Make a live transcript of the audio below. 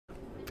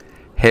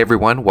Hey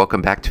everyone,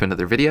 welcome back to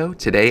another video.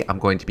 Today I'm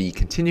going to be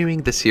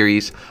continuing the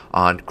series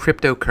on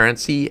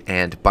cryptocurrency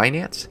and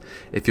Binance.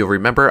 If you'll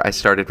remember, I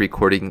started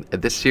recording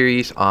this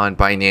series on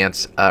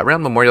Binance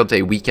around Memorial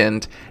Day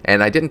weekend,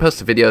 and I didn't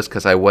post the videos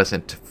because I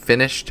wasn't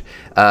finished.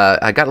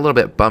 I got a little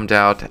bit bummed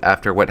out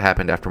after what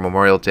happened after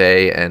Memorial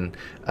Day and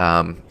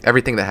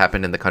everything that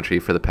happened in the country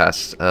for the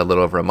past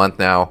little over a month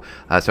now.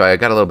 So I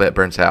got a little bit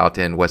burnt out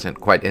and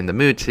wasn't quite in the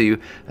mood to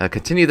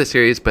continue the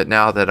series, but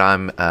now that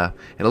I'm in a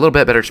little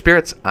bit better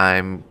spirits,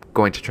 I'm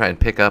going to try and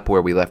pick up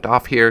where we left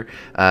off here.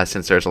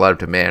 Since there's a lot of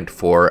demand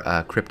for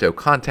crypto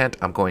content,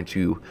 I'm going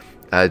to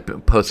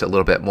post a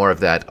little bit more of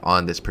that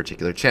on this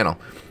particular channel.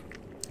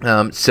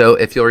 So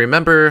if you'll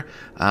remember,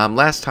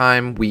 last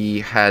time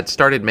we had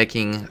started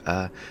making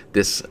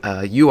this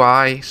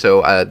UI.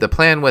 So the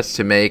plan was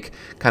to make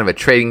kind of a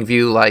trading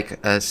view like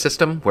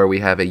system where we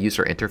have a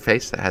user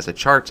interface that has a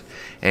chart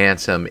and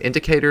some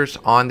indicators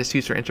on this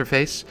user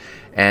interface.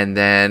 And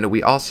then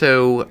we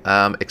also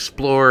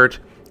explored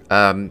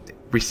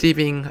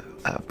receiving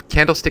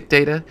candlestick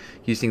data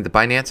using the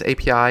Binance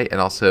API, and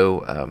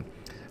also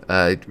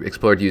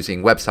explored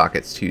using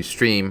WebSockets to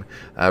stream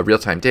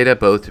real-time data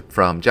both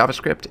from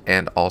JavaScript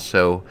and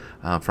also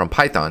from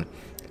Python.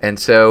 And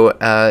so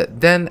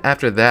then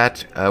after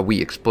that, we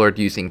explored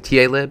using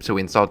TAlib. So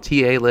we installed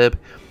TAlib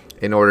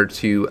in order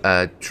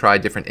to try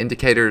different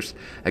indicators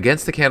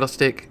against the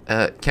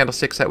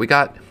candlesticks that we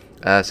got,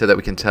 so that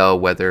we can tell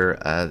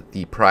whether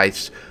the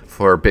price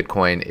for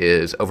Bitcoin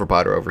is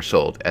overbought or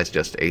oversold, as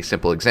just a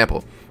simple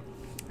example.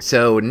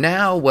 So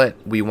now what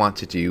we want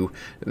to do,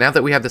 now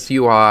that we have this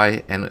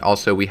UI and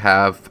also we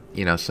have,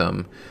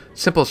 some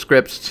simple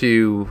scripts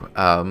to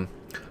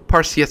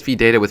parse CSV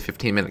data with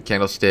 15-minute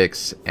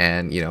candlesticks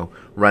and,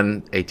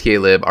 run a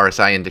TAlib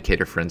RSI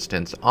indicator, for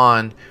instance,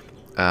 on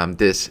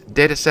this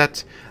data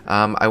set,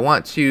 I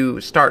want to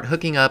start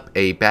hooking up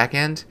a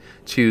backend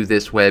to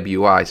this web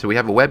UI. So we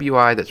have a web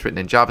UI that's written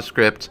in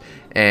JavaScript,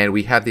 and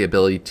we have the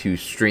ability to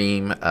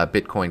stream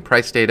Bitcoin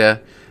price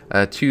data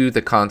to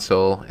the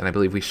console, and I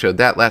believe we showed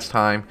that last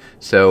time.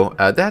 So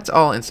that's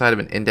all inside of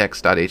an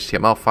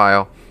index.html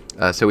file.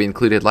 So we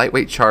included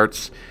lightweight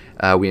charts,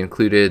 we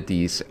included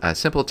these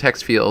simple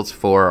text fields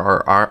for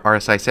our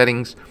RSI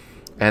settings,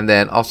 and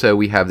then also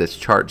we have this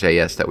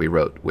chart.js that we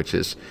wrote, which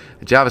is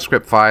a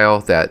JavaScript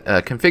file that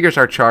configures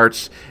our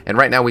charts. And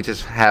right now we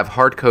just have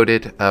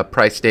hard-coded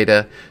price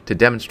data to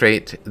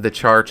demonstrate the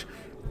chart.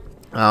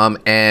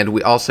 And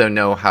we also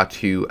know how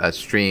to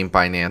stream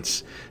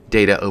Binance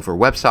data over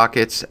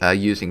WebSockets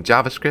using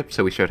JavaScript,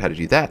 so we showed how to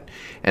do that.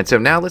 And so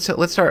now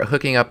let's start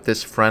hooking up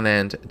this front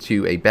end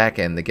to a back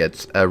end that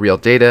gets real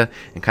data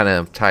and kind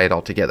of tie it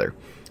all together.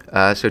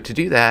 So to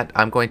do that,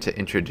 I'm going to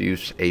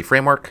introduce a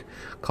framework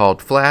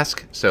called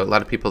Flask. So a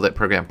lot of people that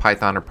program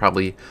Python are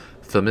probably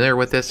familiar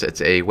with this.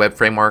 It's a web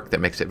framework that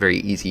makes it very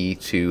easy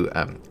to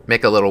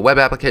make a little web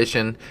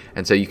application,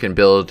 and so you can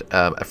build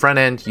a front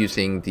end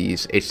using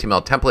these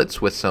HTML templates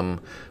with some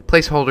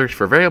placeholders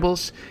for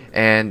variables,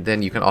 and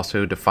then you can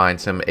also define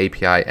some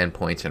API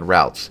endpoints and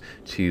routes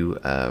to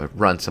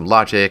run some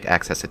logic,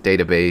 access a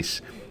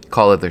database,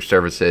 call other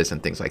services,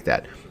 and things like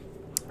that.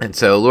 And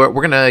so we're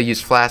going to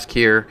use Flask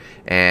here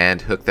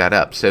and hook that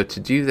up. So to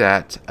do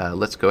that,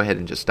 let's go ahead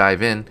and just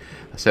dive in.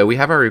 So we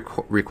have our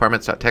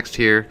requirements.txt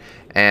here,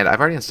 and I've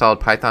already installed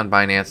Python,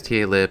 Binance,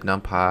 TAlib,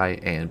 NumPy,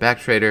 and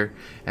Backtrader,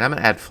 and I'm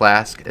going to add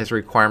Flask as a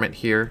requirement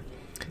here.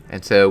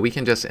 And so we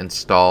can just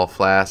install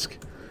Flask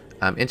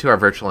into our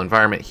virtual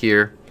environment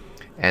here,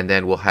 and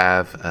then we'll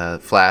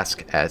have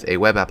Flask as a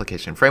web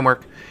application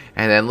framework.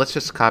 And then let's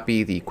just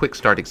copy the quick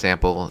start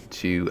example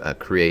to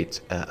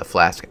create a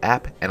Flask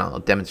app, and I'll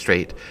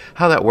demonstrate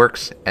how that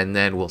works, and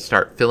then we'll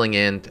start filling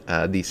in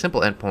the simple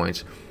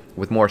endpoints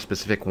with more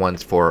specific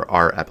ones for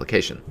our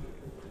application.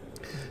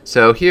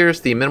 So here's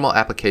the minimal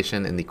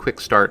application in the quick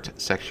start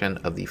section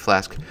of the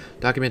Flask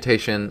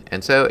documentation.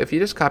 And so if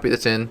you just copy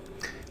this in,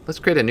 let's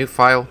create a new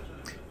file,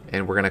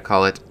 and we're going to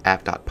call it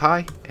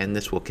app.py, and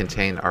this will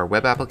contain our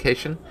web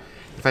application.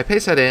 If I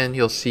paste that in,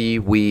 you'll see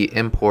we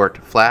import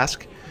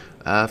Flask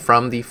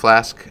from the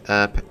Flask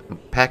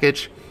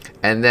package,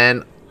 and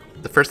then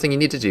the first thing you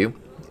need to do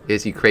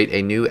is you create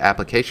a new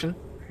application,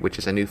 which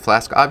is a new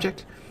Flask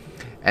object.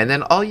 And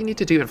then all you need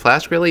to do in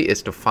Flask really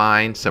is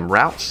define some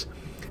routes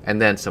and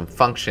then a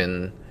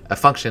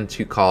function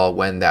to call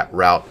when that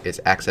route is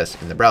accessed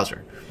in the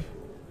browser.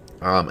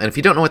 And if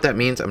you don't know what that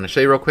means, I'm going to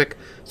show you real quick.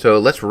 So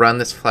let's run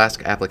this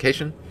Flask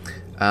application.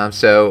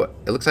 So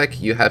it looks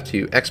like you have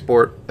to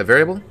export a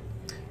variable,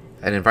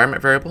 an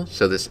environment variable.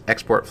 So this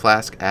export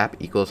Flask app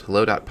equals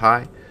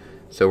hello.py.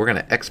 So we're going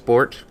to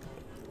export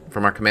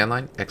from our command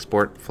line,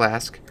 export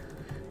Flask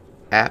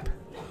app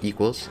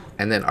equals,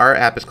 and then our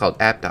app is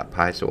called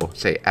app.py, so we'll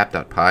say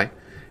app.py,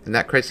 and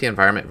that creates the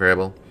environment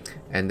variable,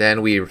 and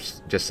then we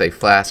just say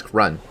Flask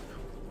run.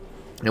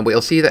 And what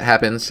you'll see that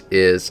happens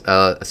is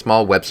a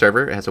small web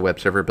server. It has a web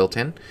server built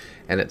in,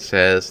 and it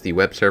says the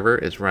web server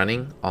is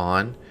running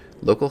on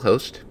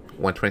localhost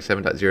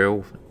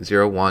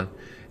 127.0.0.1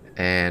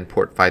 and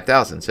port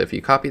 5000. So if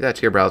you copy that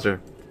to your browser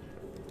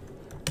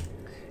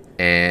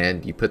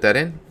and you put that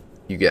in,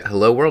 you get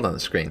hello world on the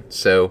screen.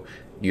 So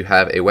you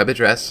have a web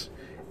address,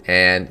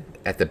 and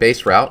at the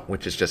base route,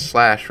 which is just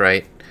slash,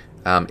 right,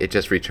 it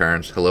just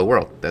returns hello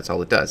world. That's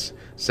all it does.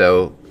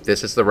 So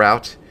this is the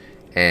route,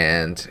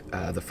 and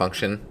the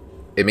function,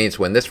 it means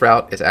when this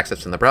route is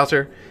accessed in the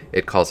browser,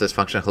 it calls this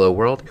function hello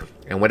world,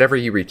 and whatever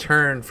you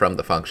return from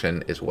the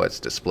function is what's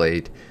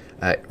displayed,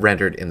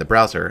 rendered in the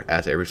browser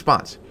as a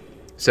response.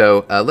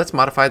 So let's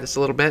modify this a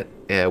little bit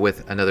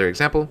with another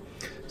example.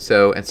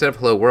 So instead of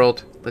hello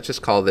world, let's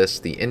just call this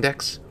the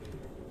index,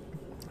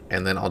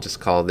 and then I'll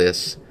just call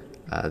this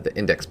the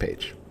index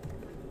page,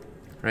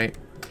 right?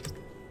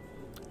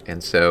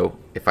 And so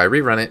if I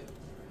rerun it,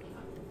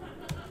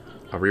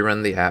 I'll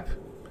rerun the app,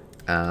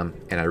 and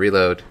I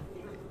reload,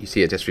 you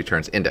see it just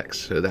returns index.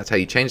 So that's how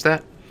you change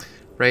that,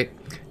 right?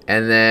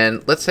 And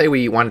then let's say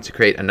we wanted to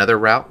create another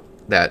route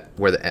that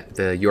where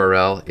the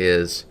URL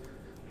is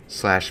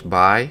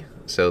 /by,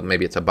 so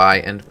maybe it's a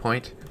by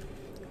endpoint.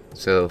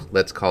 So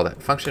let's call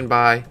that function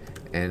by,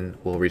 and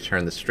we'll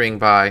return the string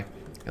by,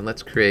 and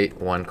let's create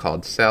one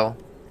called cell,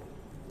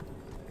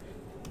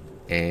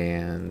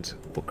 and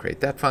we'll create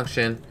that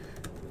function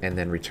and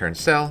then return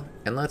cell,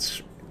 and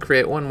let's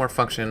create one more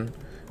function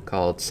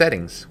called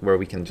settings, where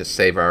we can just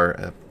save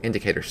our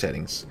indicator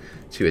settings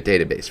to a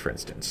database, for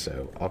instance.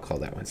 So I'll call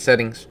that one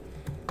settings,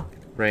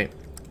 right?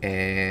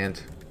 And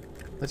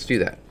let's do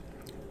that.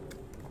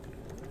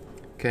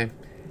 Okay.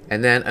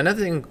 And then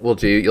another thing we'll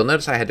do, you'll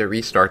notice I had to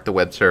restart the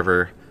web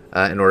server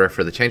in order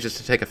for the changes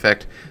to take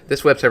effect.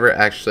 This web server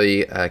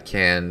actually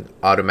can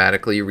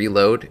automatically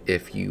reload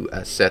if you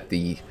set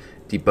the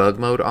debug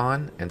mode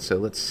on. And so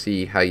let's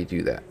see how you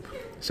do that.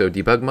 So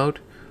debug mode,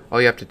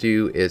 all you have to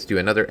do is do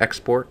another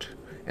export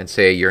and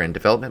say you're in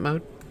development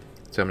mode.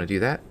 So I'm going to do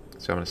that.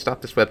 So I'm going to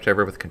stop this web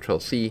server with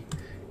Control-C,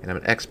 and I'm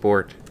going to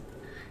export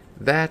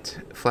that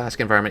Flask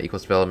environment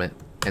equals development,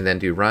 and then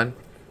do run.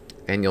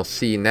 And you'll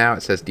see now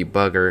it says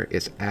debugger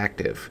is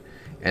active.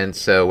 And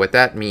so what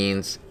that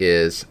means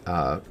is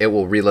it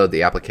will reload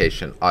the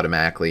application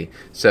automatically.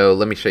 So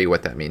let me show you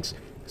what that means.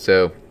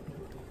 So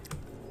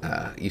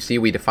you see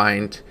we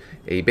defined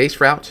a base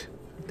route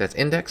that's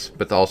index,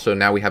 but also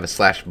now we have a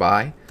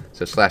 /by.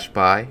 So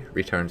 /by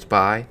returns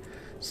by,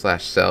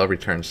 /cell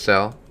returns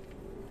cell,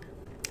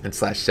 and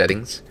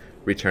 /settings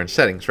returns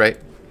settings, right?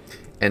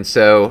 And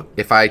so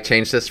if I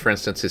change this, for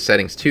instance, to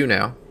settings 2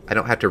 now, I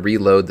don't have to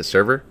reload the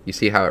server. You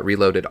see how it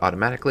reloaded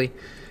automatically.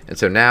 And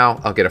so now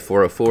I'll get a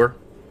 404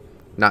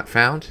 not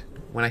found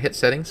when I hit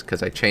settings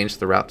because I changed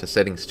the route to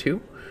settings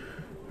 2.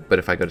 But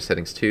if I go to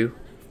settings 2,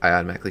 I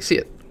automatically see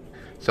it.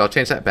 So I'll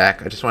change that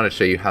back. I just wanted to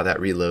show you how that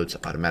reloads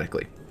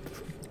automatically.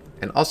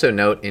 And also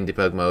note in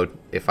debug mode,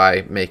 if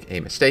I make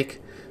a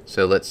mistake,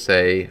 so let's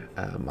say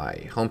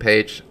my home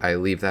page, I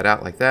leave that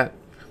out like that,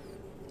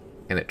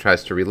 and it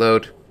tries to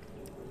reload,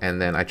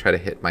 and then I try to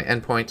hit my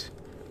endpoint,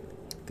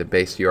 the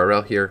base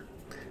URL here,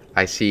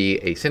 I see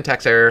a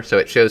syntax error, so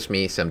it shows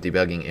me some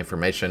debugging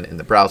information in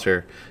the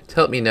browser to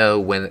help me know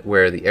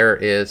where the error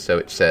is. So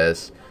it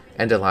says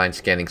end of line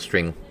scanning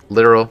string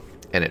literal,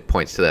 and it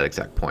points to that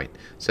exact point.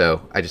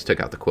 So I just took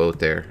out the quote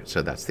there,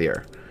 so that's the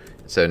error.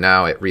 So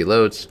now it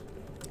reloads,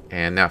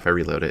 and now if I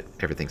reload it,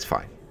 everything's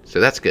fine. So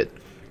that's good.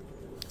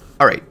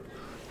 All right,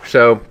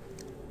 so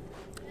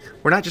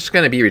we're not just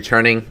going to be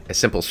returning a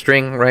simple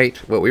string, right?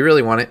 What we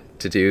really want it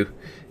to do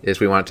is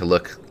we want it to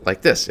look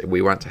like this.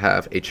 We want to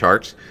have a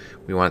chart.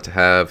 We want it to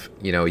have,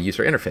 a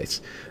user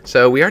interface.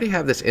 So we already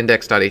have this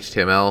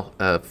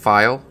index.html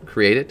file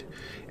created.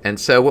 And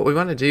so what we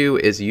want to do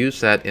is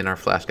use that in our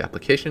Flask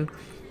application.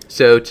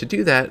 So to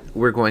do that,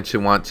 we're going to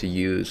want to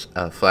use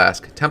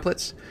Flask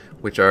templates,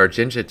 which are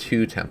Jinja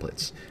 2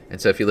 templates.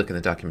 And so if you look in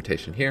the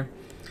documentation here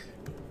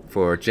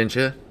for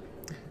Jinja,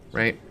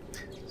 right?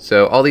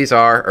 So all these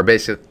are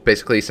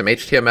basically some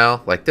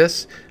HTML like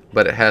this,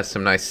 but it has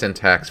some nice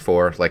syntax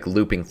for like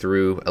looping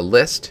through a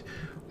list,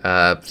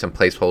 some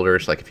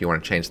placeholders like if you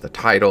want to change the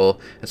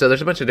title. And so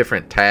there's a bunch of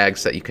different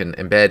tags that you can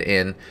embed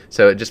in.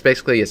 So it just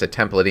basically is a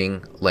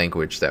templating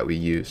language that we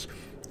use.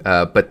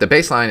 But the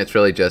baseline, it's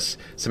really just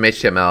some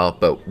HTML,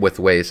 but with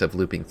ways of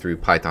looping through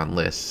Python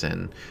lists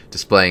and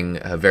displaying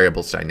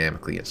variables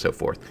dynamically and so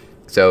forth.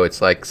 So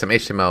it's like some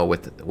HTML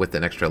with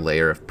an extra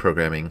layer of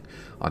programming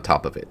on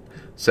top of it.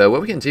 So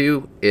what we can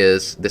do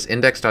is this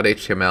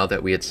index.html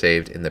that we had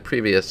saved in the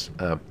previous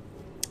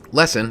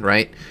lesson,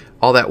 right?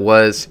 All that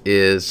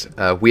is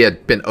we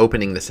had been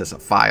opening this as a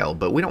file,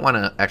 but we don't want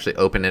to actually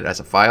open it as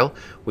a file.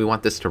 We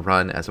want this to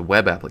run as a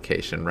web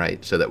application,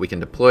 right? So that we can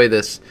deploy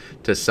this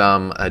to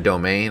some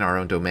domain, our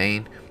own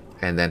domain,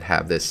 and then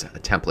have this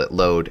template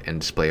load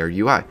and display our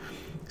UI.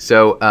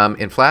 So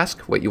in Flask,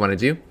 what you want to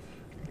do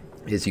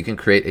is you can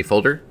create a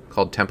folder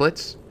called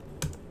templates,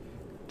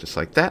 just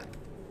like that.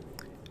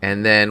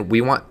 And then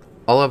we want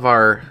all of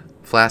our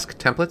Flask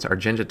templates, our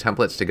Jinja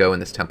templates, to go in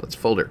this templates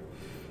folder.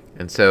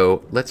 And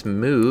so let's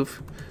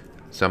move.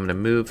 So I'm going to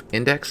move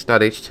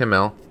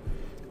index.html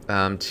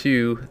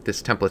to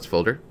this templates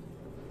folder.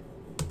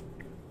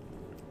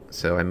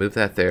 So I move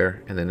that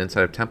there, and then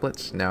inside of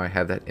templates, now I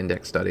have that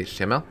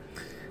index.html.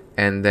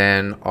 And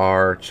then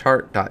our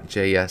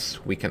chart.js,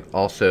 we're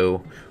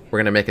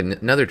going to make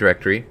another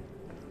directory.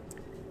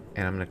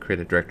 And I'm going to create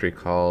a directory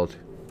called,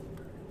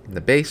 in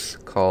the base,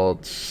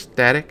 called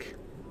static.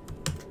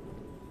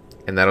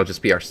 And that'll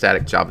just be our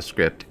static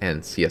JavaScript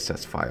and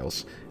CSS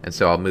files. And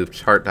so I'll move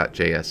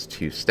chart.js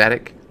to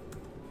static.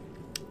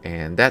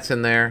 And that's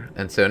in there.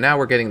 And so now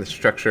we're getting the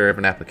structure of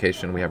an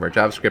application. We have our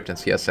JavaScript and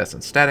CSS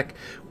and static.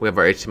 We have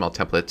our HTML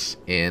templates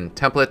in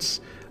templates.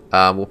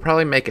 We'll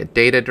probably make a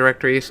data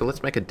directory. So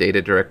let's make a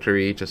data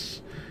directory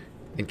just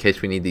in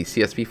case we need these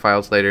CSV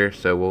files later.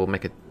 So we'll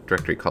make a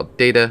directory called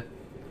data.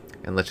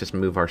 And let's just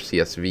move our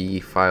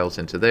CSV files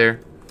into there.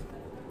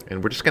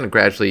 And we're just going to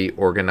gradually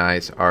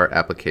organize our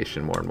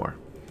application more and more.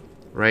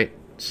 Right?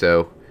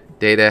 So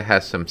data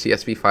has some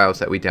CSV files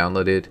that we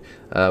downloaded.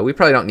 We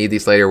probably don't need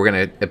these later. We're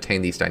going to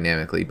obtain these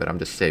dynamically, but I'm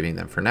just saving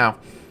them for now.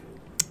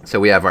 So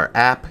we have our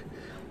app.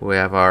 We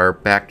have our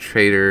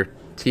backtrader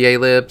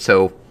TAlib.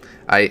 So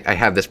I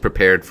have this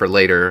prepared for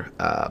later,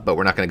 but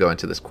we're not going to go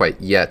into this quite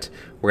yet.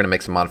 We're going to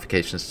make some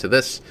modifications to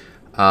this.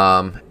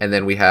 And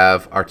then we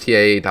have our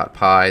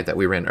ta.py that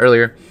we ran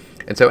earlier.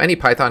 And so any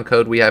Python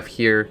code we have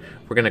here,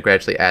 we're going to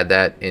gradually add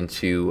that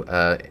into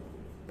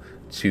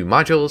to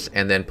modules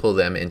and then pull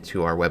them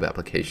into our web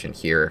application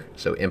here.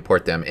 So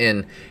import them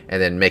in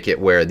and then make it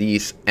where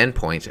these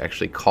endpoints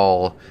actually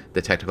call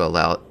the technical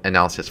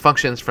analysis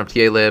functions from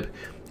TAlib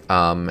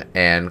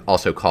and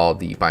also call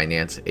the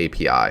Binance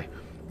API.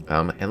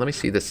 And let me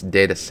see this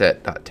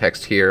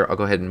dataset.txt here. I'll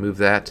go ahead and move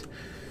that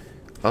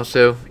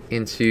also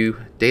into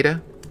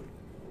data.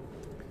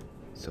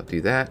 So I'll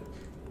do that.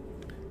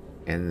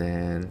 And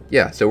then,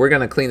 yeah, so we're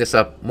going to clean this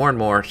up more and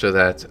more so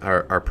that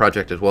our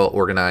project is well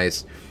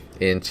organized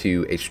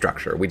into a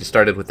structure. We just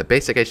started with the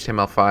basic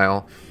HTML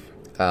file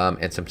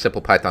and some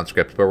simple Python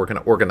scripts, but we're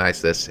going to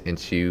organize this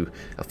into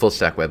a full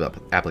stack web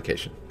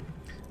application.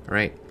 All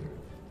right.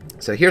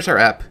 So here's our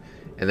app.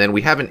 And then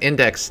we have an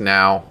index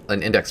now,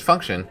 an index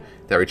function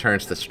that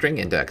returns the string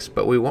index.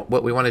 But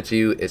what we want to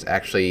do is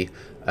actually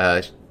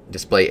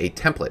display a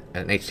template,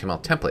 an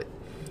HTML template.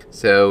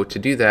 So to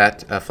do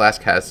that,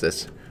 Flask has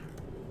this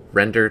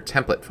render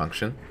template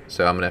function.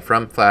 So I'm going to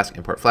from Flask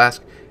import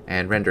Flask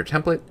and render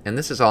template. And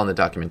this is all in the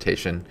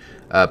documentation,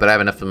 but I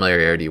have enough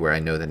familiarity where I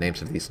know the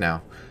names of these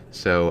now.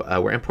 So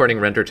we're importing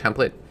render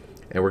template,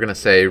 and we're going to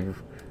say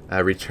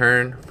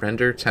return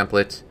render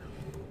template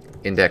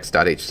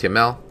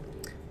index.html.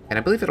 And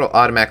I believe it'll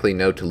automatically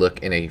know to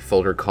look in a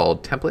folder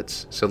called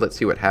templates. So let's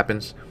see what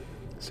happens.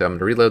 So I'm going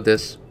to reload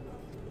this.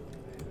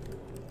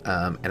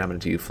 And I'm going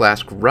to do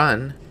Flask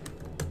run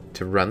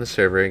to run the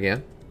server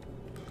again.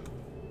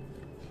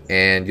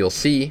 And you'll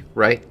see,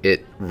 right,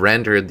 it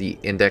rendered the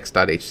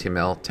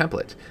index.html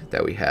template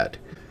that we had.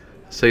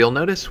 So you'll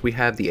notice we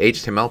have the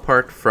HTML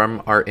part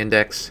from our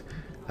index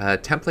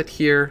template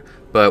here,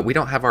 but we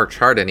don't have our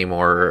chart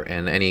anymore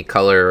and any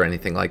color or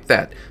anything like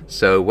that.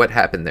 So what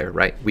happened there,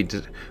 right?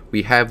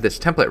 We have this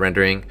template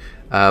rendering,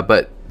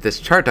 but this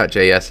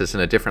chart.js is in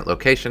a different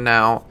location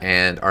now,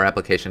 and our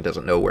application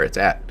doesn't know where it's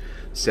at.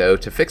 So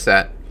to fix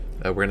that,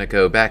 we're going to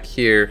go back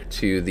here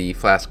to the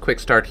Flask quick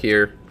start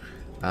here.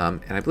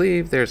 And I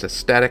believe there's a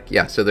static,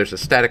 yeah, so there's a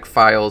static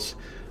files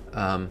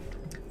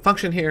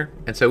function here.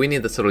 And so we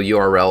need this little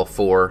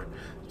URL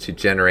to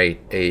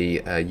generate a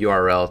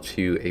URL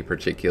to a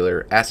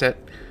particular asset.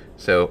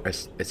 So a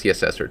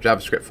CSS or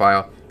JavaScript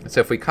file. And so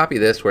if we copy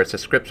this where it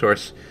says script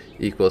source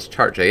equals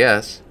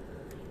chart.js,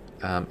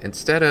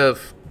 instead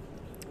of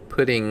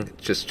putting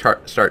just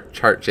start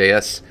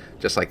chart.js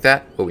just like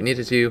that, what we need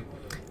to do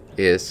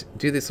is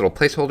do these little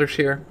placeholders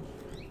here.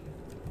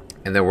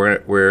 And then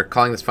we're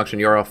calling this function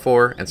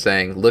URL4 and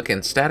saying look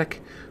in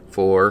static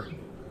for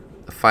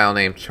a file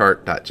named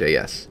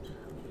chart.js.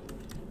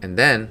 And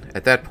then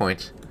at that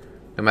point,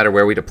 no matter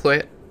where we deploy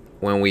it,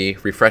 when we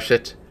refresh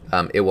it,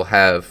 it will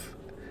have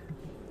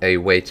a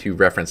way to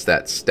reference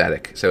that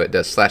static. So it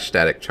does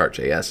 /static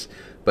chart.js.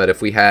 But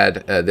if we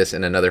had this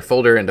in another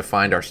folder and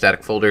defined our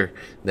static folder,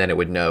 then it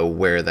would know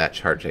where that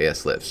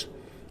chart.js lives.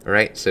 All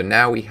right, so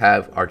now we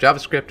have our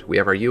JavaScript, we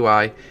have our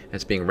UI, and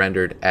it's being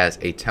rendered as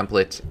a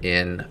template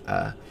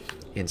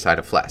inside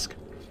of Flask.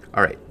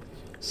 All right,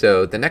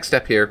 so the next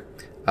step here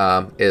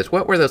is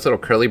what were those little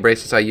curly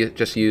braces I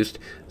just used?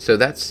 So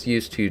that's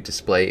used to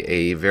display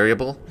a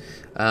variable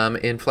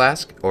in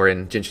Flask or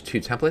in Jinja 2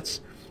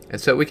 templates.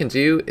 And so what we can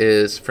do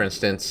is, for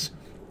instance,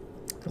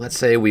 let's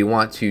say we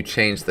want to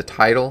change the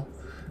title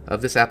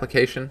of this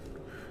application.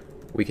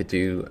 We could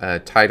do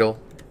title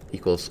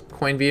equals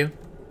CoinView.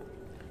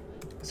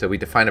 So we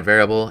define a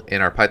variable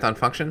in our Python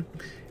function,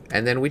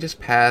 and then we just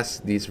pass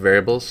these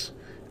variables.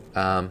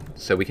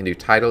 So we can do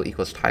title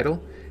equals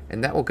title,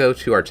 and that will go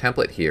to our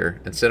template here.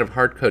 Instead of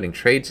hard coding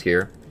trades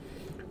here,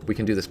 we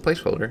can do this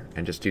placeholder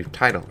and just do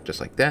title, just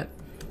like that.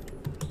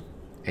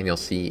 And you'll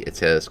see it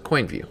says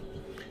CoinView.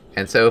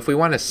 And so if we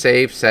want to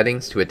save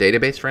settings to a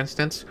database, for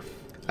instance,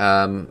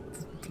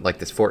 like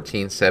this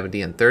 14,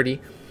 70, and 30,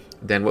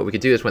 then what we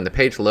could do is when the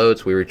page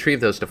loads, we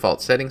retrieve those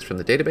default settings from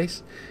the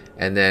database,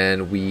 and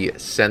then we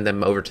send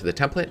them over to the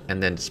template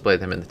and then display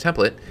them in the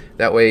template.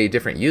 That way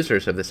different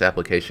users of this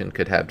application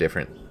could have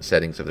different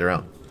settings of their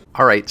own.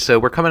 All right, so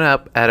we're coming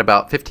up at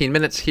about 15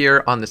 minutes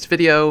here on this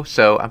video,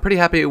 so I'm pretty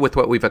happy with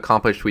what we've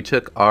accomplished. We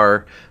took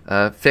our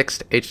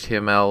fixed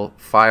HTML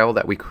file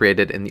that we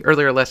created in the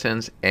earlier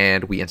lessons,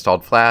 and we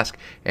installed Flask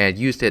and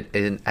used it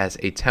as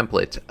a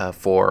template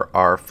for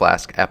our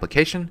Flask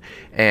application.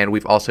 And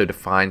we've also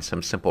defined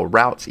some simple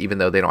routes, even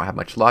though they don't have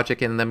much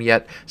logic in them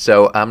yet.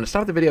 So I'm going to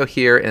stop the video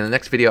here. In the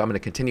next video, I'm going to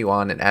continue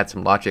on and add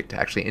some logic to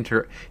actually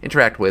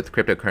interact with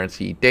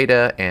cryptocurrency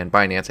data and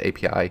Binance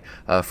API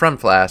from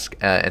Flask.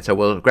 And so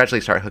we'll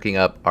gradually start hooking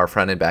up our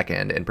front and back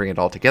end and bring it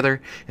all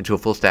together into a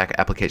full stack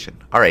application.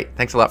 All right,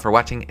 thanks a lot for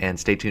watching, and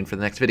stay tuned for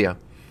the next video.